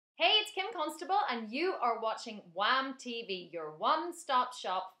Hey, it's Kim Constable, and you are watching Wham TV, your one-stop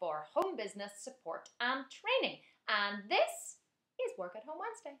shop for home business support and training. And this is Work at Home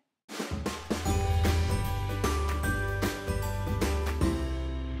Wednesday.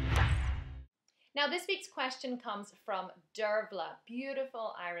 Now, this week's question comes from Dervla,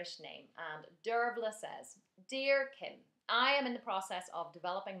 beautiful Irish name. And Dervla says, Dear Kim, I am in the process of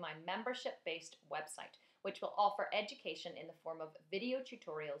developing my membership-based website, which will offer education in the form of video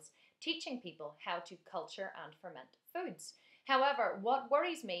tutorials teaching people how to culture and ferment foods. However, what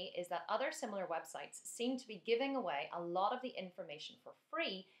worries me is that other similar websites seem to be giving away a lot of the information for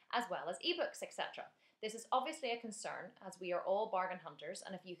free, as well as ebooks, etc. This is obviously a concern, as we are all bargain hunters,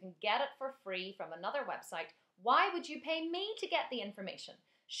 and if you can get it for free from another website, why would you pay me to get the information?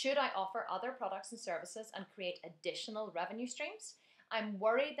 Should I offer other products and services and create additional revenue streams? I'm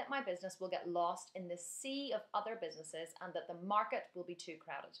worried that my business will get lost in this sea of other businesses and that the market will be too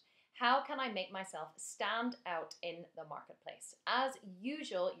crowded. How can I make myself stand out in the marketplace? As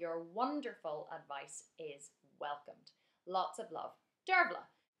usual, your wonderful advice is welcomed. Lots of love. Dervla.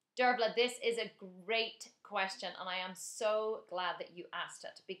 Dervla, this is a great question, and I am so glad that you asked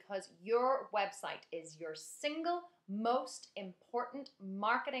it, because your website is your single most important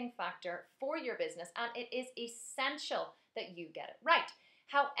marketing factor for your business, and it is essential that you get it right.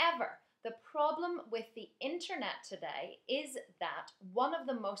 However, the problem with the internet today is that one of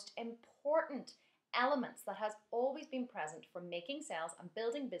the most important elements that has always been present for making sales and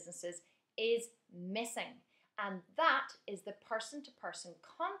building businesses is missing. And that is the person-to-person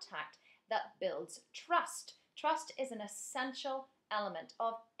contact that builds trust. Trust is an essential element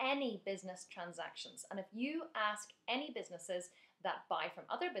of any business transactions. And if you ask any businesses that buy from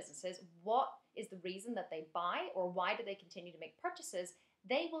other businesses what is the reason that they buy or why do they continue to make purchases,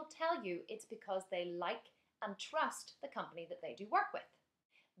 they will tell you it's because they like and trust the company that they do work with.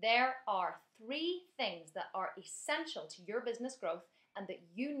 There are 3 things that are essential to your business growth and that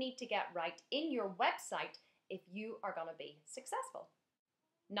you need to get right in your website if you are going to be successful.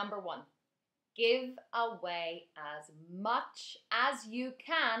 Number 1, give away as much as you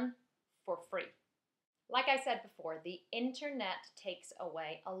can for free. Like I said before, the internet takes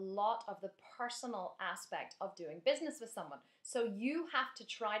away a lot of the personal aspect of doing business with someone. So you have to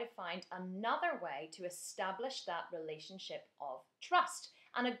try to find another way to establish that relationship of trust.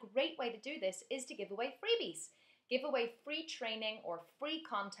 And a great way to do this is to give away freebies. Give away free training or free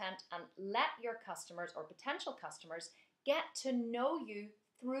content and let your customers or potential customers get to know you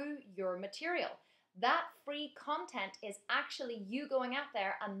through your material. That free content is actually you going out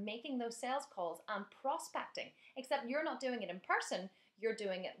there and making those sales calls and prospecting, except you're not doing it in person, you're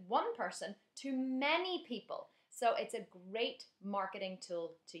doing it one person to many people. So it's a great marketing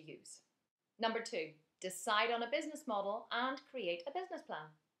tool to use. Number 2, decide on a business model and create a business plan.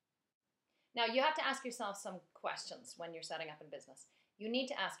 Now, you have to ask yourself some questions when you're setting up in business. You need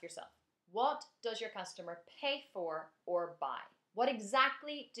to ask yourself, what does your customer pay for or buy? What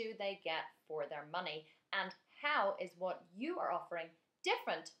exactly do they get for their money? And how is what you are offering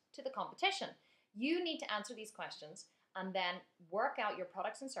different to the competition? You need to answer these questions and then work out your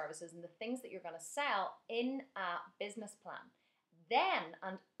products and services and the things that you're going to sell in a business plan. Then,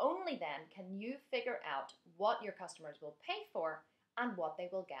 and only then, can you figure out what your customers will pay for and what they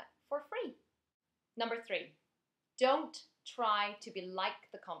will get for free. Number 3, don't try to be like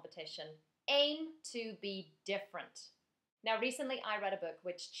the competition. Aim to be different. Now, recently I read a book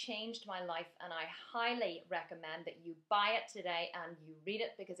which changed my life, and I highly recommend that you buy it today and you read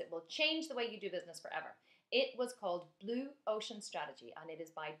it because it will change the way you do business forever. It was called Blue Ocean Strategy, and it is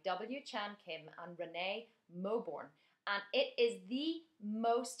by W. Chan Kim and Renee Mauborgne. And it is the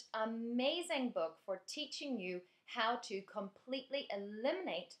most amazing book for teaching you how to completely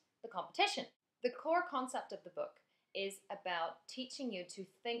eliminate the competition. The core concept of the book is about teaching you to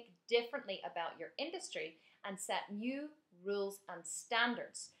think differently about your industry and set new rules and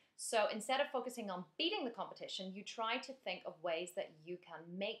standards. So instead of focusing on beating the competition, you try to think of ways that you can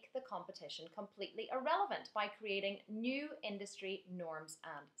make the competition completely irrelevant by creating new industry norms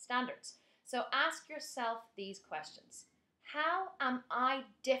and standards. So ask yourself these questions. How am I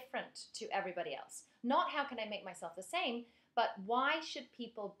different to everybody else? Not how can I make myself the same, but why should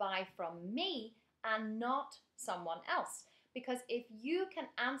people buy from me and not someone else? Because if you can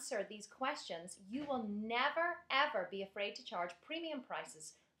answer these questions, you will never ever be afraid to charge premium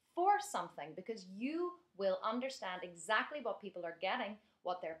prices for something, because you will understand exactly what people are getting,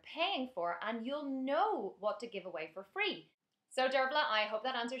 what they're paying for, and you'll know what to give away for free. So Dervla, I hope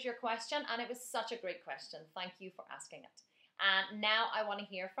that answers your question, and it was such a great question. Thank you for asking it. And now I want to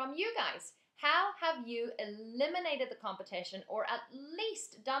hear from you guys. How have you eliminated the competition, or at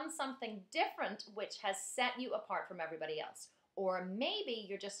least done something different which has set you apart from everybody else? Or maybe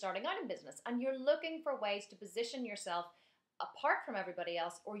you're just starting out in business and you're looking for ways to position yourself apart from everybody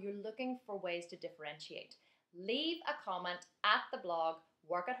else, or you're looking for ways to differentiate. Leave a comment at the blog,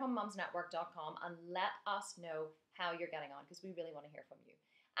 workathomemomsnetwork.com, and let us know how you're getting on, because we really want to hear from you.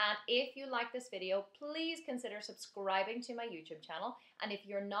 And if you like this video, please consider subscribing to my YouTube channel. And if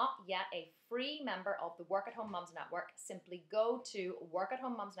you're not yet a free member of the Work at Home Mums Network, simply go to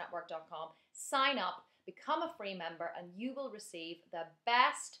workathomemomsnetwork.com, sign up, become a free member, and you will receive the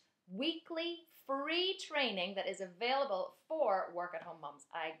best weekly free training that is available for work at home mums,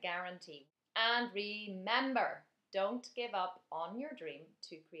 I guarantee. And remember, don't give up on your dream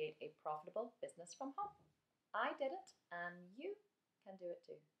to create a profitable business from home. I did it, and you can do it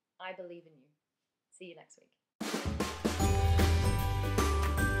too. I believe in you. See you next week.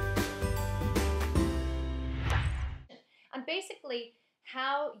 And basically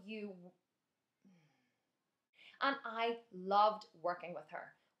and I loved working with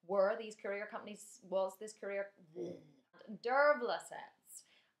her. Was this career? Dervla says,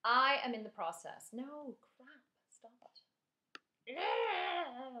 I am in the process. No, crap, stop it.